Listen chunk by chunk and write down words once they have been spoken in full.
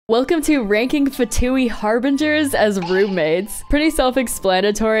Welcome to ranking Fatui Harbingers as roommates. Pretty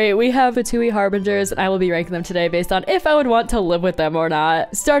self-explanatory. We have Fatui Harbingers and I will be ranking them today based on if I would want to live with them or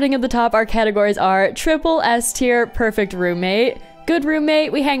not. Starting at the top, our categories are triple S tier, perfect roommate. Good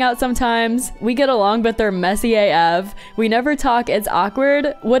roommate, we hang out sometimes. We get along, but they're messy AF. We never talk, it's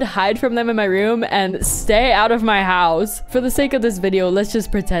awkward. Would hide from them in my room and stay out of my house. For the sake of this video, let's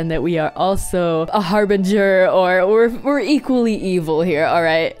just pretend that we are also a harbinger or we're equally evil here, all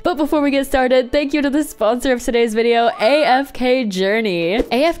right? But before we get started, thank you to the sponsor of today's video, AFK Journey.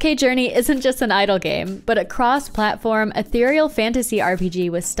 AFK Journey isn't just an idle game, but a cross-platform, ethereal fantasy RPG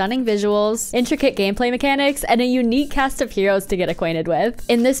with stunning visuals, intricate gameplay mechanics, and a unique cast of heroes to get acquainted with.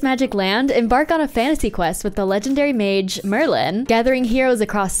 In this magic land, embark on a fantasy quest with the legendary mage Merlin, gathering heroes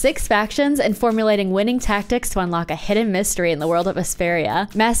across 6 factions and formulating winning tactics to unlock a hidden mystery in the world of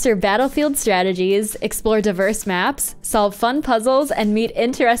Vesperia. Master battlefield strategies, explore diverse maps, solve fun puzzles, and meet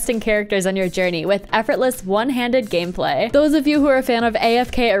interesting characters on your journey with effortless one-handed gameplay. Those of you who are a fan of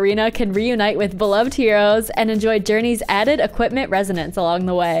AFK Arena can reunite with beloved heroes and enjoy Journey's added equipment resonance along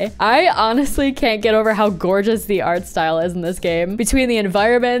the way. I honestly can't get over how gorgeous the art style is in this game. Between the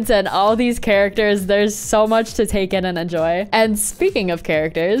environments and all these characters, there's so much to take in and enjoy. And speaking of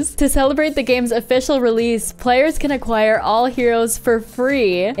characters, to celebrate the game's official release, players can acquire all heroes for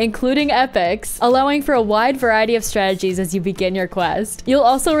free, including epics, allowing for a wide variety of strategies as you begin your quest. You'll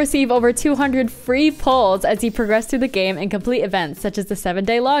also receive over 200 free pulls as you progress through the game and complete events such as the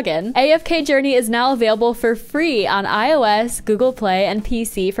 7-day login. AFK Journey is now available for free on iOS, Google Play, and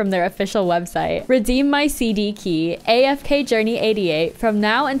PC from their official website. Redeem my CD key, AFK Journey 88, from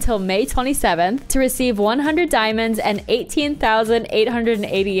now until May 27th to receive 100 diamonds and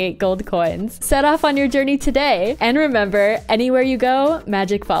 18,888 gold coins. Set off on your journey today. And remember, anywhere you go,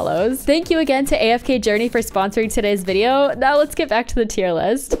 magic follows. Thank you again to AFK Journey for sponsoring today's video. Now let's get back to the tier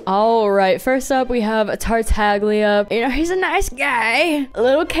list. All right, first up, we have Tartaglia. You know, he's a nice guy, a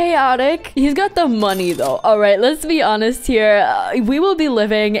little chaotic. He's got the money though. All right, let's be honest here. We will be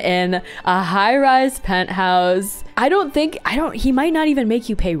living in a high-rise penthouse. He might not even make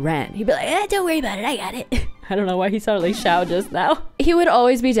you pay rent. He'd be like, don't worry about it, I got it. I don't know why he sounded like Xiao just now. He would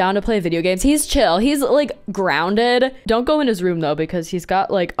always be down to play video games. He's chill. He's like grounded. Don't go in his room though, because he's got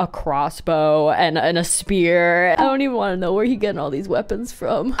like a crossbow and a spear. I don't even want to know where he's getting all these weapons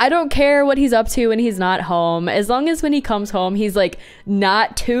from. I don't care what he's up to when he's not home. As long as when he comes home, he's like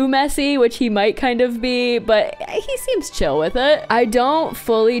not too messy, which he might kind of be, but he seems chill with it. I don't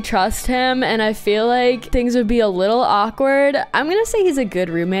fully trust him and I feel like things would be a little awkward. I'm gonna say he's a good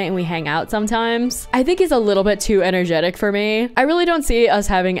roommate and we hang out sometimes. I think he's a little bit too energetic for me. I really don't see us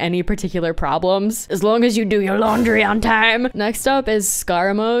having any particular problems as long as you do your laundry on time. Next up is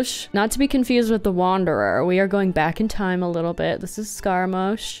Scaramouche, not to be confused with the Wanderer. We are going back in time a little bit. This is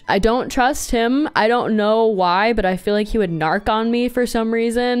Scaramouche. I don't trust him. I don't know why, but I feel like he would narc on me for some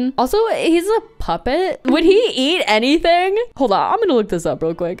reason. Also, he's a puppet. Would he eat anything? Hold on, I'm gonna look this up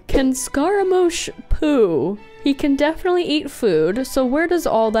real quick. Can Scaramouche poo? He can definitely eat food, so where does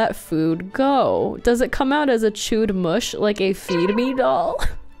all that food go? Does it come out as a chewed mush like a feed me doll?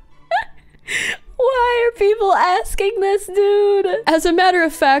 Why are people asking this, dude? As a matter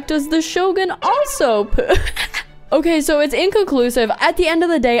of fact, does the Shogun also poo? Okay, so it's inconclusive. At the end of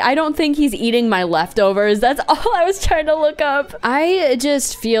the day, I don't think he's eating my leftovers. That's all I was trying to look up. I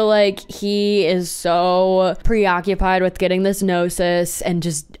just feel like he is so preoccupied with getting this gnosis and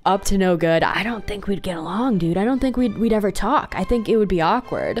just up to no good. I don't think we'd get along, dude. I don't think we'd ever talk. I think it would be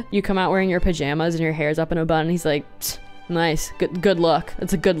awkward. You come out wearing your pajamas and your hair's up in a bun and he's like, nice, good look.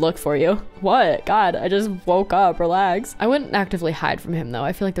 It's a good look for you. What? God, I just woke up. Relax. I wouldn't actively hide from him though.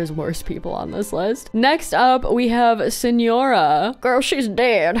 I feel like there's worse people on this list. Next up, we have Senora. Girl, she's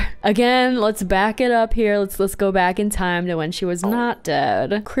dead. Again, let's back it up here. Let's go back in time to when she was not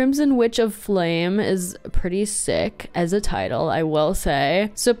dead. Crimson Witch of Flame is pretty sick as a title, I will say.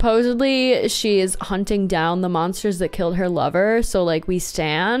 Supposedly, she is hunting down the monsters that killed her lover, so like we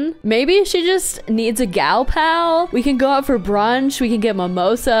stan. Maybe she just needs a gal pal. We can go out for brunch. We can get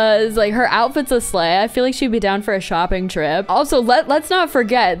mimosas. Like, her outfit's a slay. I feel like she'd be down for a shopping trip. Also, let's not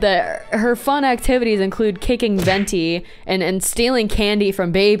forget that her fun activities include kicking venti and stealing candy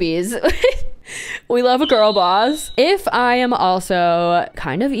from babies. We love a girl boss. If I am also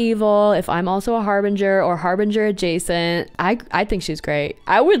kind of evil, if I'm also a harbinger or harbinger adjacent, I think she's great.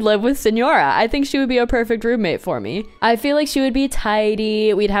 I would live with Senora. I think she would be a perfect roommate for me. I feel like she would be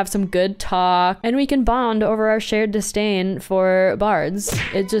tidy. We'd have some good talk and we can bond over our shared disdain for bards.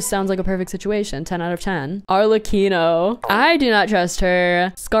 It just sounds like a perfect situation. 10 out of 10. Arlecchino. I do not trust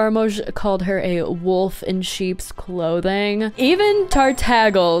her. Scaramouche called her a wolf in sheep's clothing. Even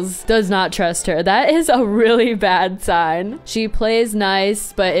Tartaggles does not trust her. That is a really bad sign. She plays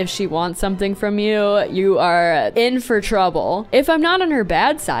nice, but if she wants something from you, you are in for trouble. If I'm not on her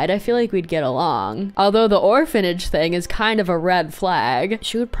bad side, I feel like we'd get along. Although the orphanage thing is kind of a red flag.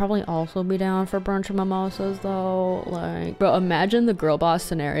 She would probably also be down for brunch and mimosas though. Like, bro, imagine the girl boss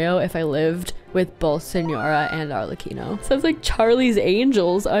scenario if I lived with both Senora and Arlecchino. Sounds like Charlie's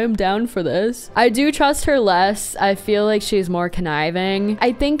Angels. I am down for this. I do trust her less. I feel like she's more conniving.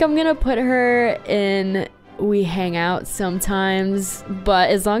 I think I'm gonna put her in we hang out sometimes, but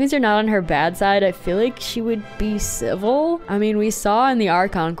as long as you're not on her bad side, I feel like she would be civil. I mean, we saw in the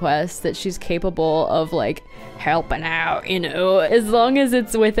Archon quest that she's capable of like helping out, you know, as long as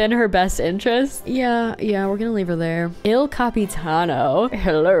it's within her best interest. Yeah, we're gonna leave her there. Il Capitano.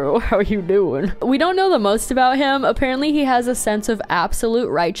 Hello, how are you doing? We don't know the most about him. Apparently he has a sense of absolute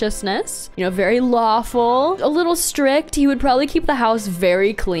righteousness, you know, very lawful, a little strict. He would probably keep the house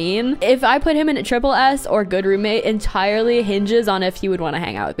very clean. If I put him in a triple S or good roommate, entirely hinges on if he would want to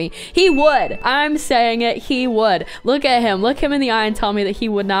hang out with me. He would. I'm saying it, he would. Look at him. Look him in the eye and tell me that he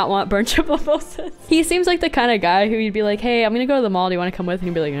would not want burnt triple mimosas. He seems like the kind of guy who you'd be like, hey, I'm gonna go to the mall, do you want to come with? And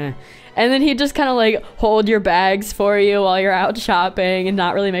he'd be like, eh. And then he'd just kind of like hold your bags for you while you're out shopping and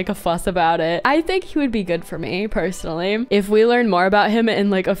not really make a fuss about it. I think he would be good for me personally. If we learn more about him in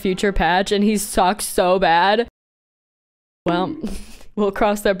like a future patch and he sucks so bad, well, we'll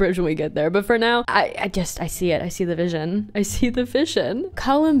cross that bridge when we get there. But for now, I see it. I see the vision. I see the vision.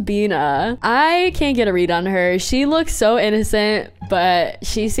 Columbina. I can't get a read on her. She looks so innocent, but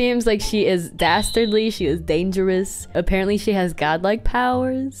she seems like she is dastardly. She is dangerous. Apparently she has godlike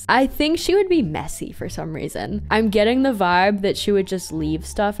powers. I think she would be messy for some reason. I'm getting the vibe that she would just leave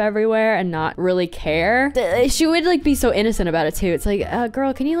stuff everywhere and not really care. She would like be so innocent about it too. It's like,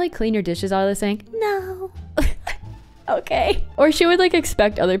 girl, can you like clean your dishes out of the sink? No. Okay. Or she would like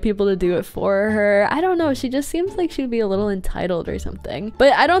expect other people to do it for her. I don't know. She just seems like she'd be a little entitled or something.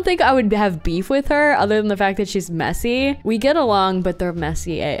 But I don't think I would have beef with her other than the fact that she's messy. We get along, but they're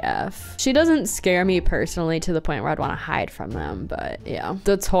messy AF. She doesn't scare me personally to the point where I'd want to hide from them, but yeah.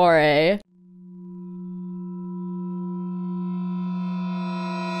 Dottore.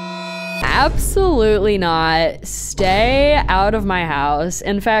 Absolutely not. Stay out of my house.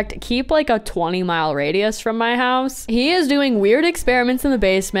 In fact, keep like a 20-mile radius from my house. He is doing weird experiments in the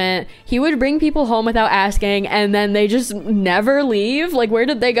basement. He would bring people home without asking and then they just never leave. Like, where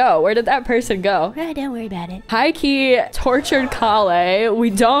did they go? Where did that person go? Don't worry about it. High-key tortured Kale. We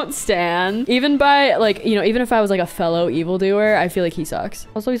don't stand. Even by like, you know, even if I was like a fellow evildoer, I feel like he sucks.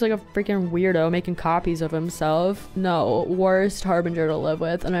 Also, he's like a freaking weirdo making copies of himself. No, worst harbinger to live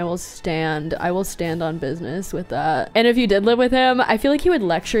with, and I will stand on business with that. And if you did live with him, I feel like he would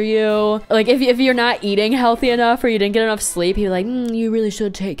lecture you. Like if you're not eating healthy enough or you didn't get enough sleep, he'd be like, you really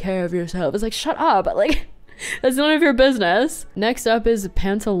should take care of yourself. It's like, shut up. Like, that's none of your business. Next up is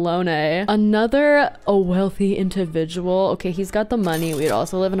Pantalone. Another a wealthy individual. Okay, he's got the money. We'd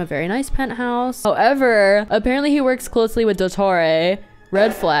also live in a very nice penthouse. However, apparently he works closely with Dottore.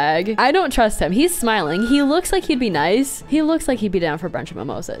 Red flag. I don't trust him. He's smiling. He looks like he'd be nice. He looks like he'd be down for brunch and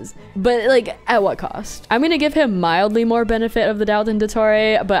mimosas. But like, at what cost? I'm gonna give him mildly more benefit of the doubt than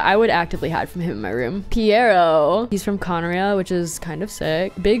Dottore, but I would actively hide from him in my room. Piero. He's from Conria, which is kind of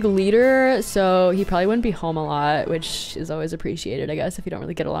sick. Big leader, so he probably wouldn't be home a lot, which is always appreciated, I guess, if you don't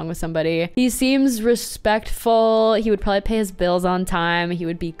really get along with somebody. He seems respectful. He would probably pay his bills on time. He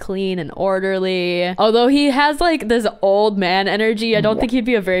would be clean and orderly. Although he has like this old man energy, I don't think he'd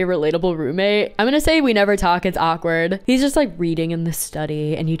be a very relatable roommate. I'm gonna say we never talk. It's awkward. He's just like reading in the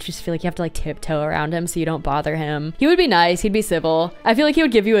study and you just feel like you have to like tiptoe around him so you don't bother him. He would be nice. He'd be civil. I feel like he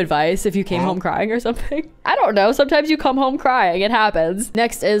would give you advice if you came home crying or something. I don't know. Sometimes you come home crying. It happens.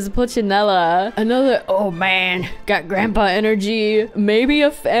 Next is Puccinella. Another, oh man, got grandpa energy. Maybe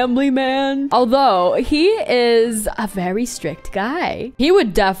a family man. Although he is a very strict guy. He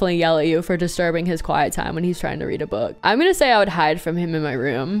would definitely yell at you for disturbing his quiet time when he's trying to read a book. I'm gonna say I would hide from him him in my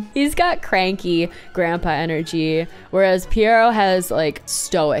room. He's got cranky grandpa energy, whereas Piero has like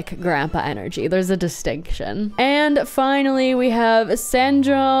stoic grandpa energy. There's a distinction. And finally, we have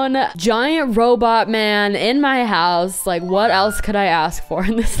Sandrone, giant robot man in my house. Like, what else could I ask for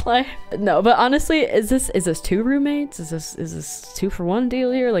in this life? No, but honestly, is this 2 roommates? Is this 2-for-1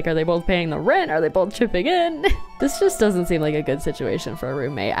 deal here? Like, are they both paying the rent? Are they both chipping in? This just doesn't seem like a good situation for a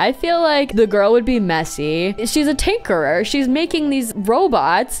roommate. I feel like the girl would be messy. She's a tinkerer. She's making these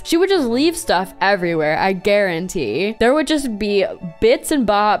robots. She would just leave stuff everywhere, I guarantee. There would just be bits and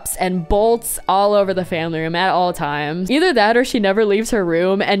bops and bolts all over the family room at all times. Either that or she never leaves her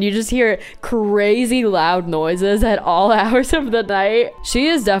room and you just hear crazy loud noises at all hours of the night. She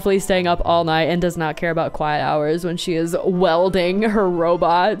is definitely staying up all night and does not care about quiet hours when she is welding her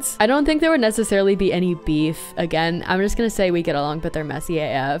robots. I don't think there would necessarily be any beef. Again, I'm just gonna say we get along, but they're messy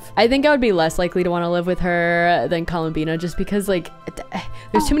AF. I think I would be less likely to want to live with her than Columbina just because like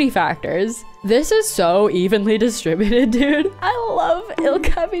there's too many factors. This is so evenly distributed, dude. I love Il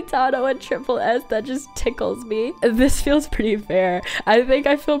Capitano and Triple S. That just tickles me. This feels pretty fair. I think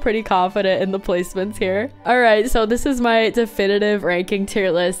I feel pretty confident in the placements here. All right, so this is my definitive ranking tier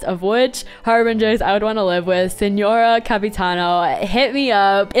list of which Harbingers I would want to live with. Signora Capitano, hit me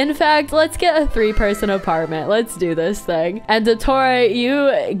up. In fact, let's get a 3-person apartment. Let's do this thing. And Dottore,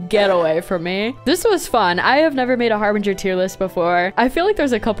 you get away from me. This was fun. I have never made a Harbinger tier list before. I feel like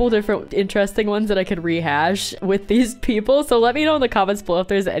there's a couple different interesting ones that I could rehash with these people, so let me know in the comments below if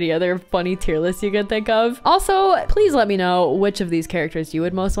there's any other funny tier lists you could think of. Also, please let me know which of these characters you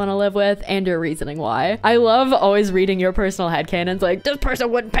would most want to live with and your reasoning why. I love always reading your personal headcanons, like, this person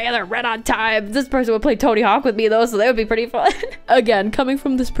wouldn't pay their rent on time, this person would play Tony Hawk with me though, so that would be pretty fun. Again, coming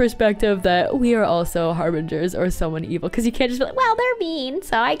from this perspective that we are also Harbingers or someone evil, because you can't just be like, well, they're mean,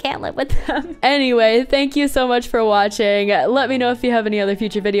 so I can't live with them. Anyway, thank you so much for watching. Let me know if you have any other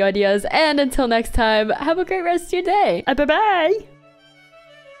future video ideas, and until next time, have a great rest of your day. Bye-bye.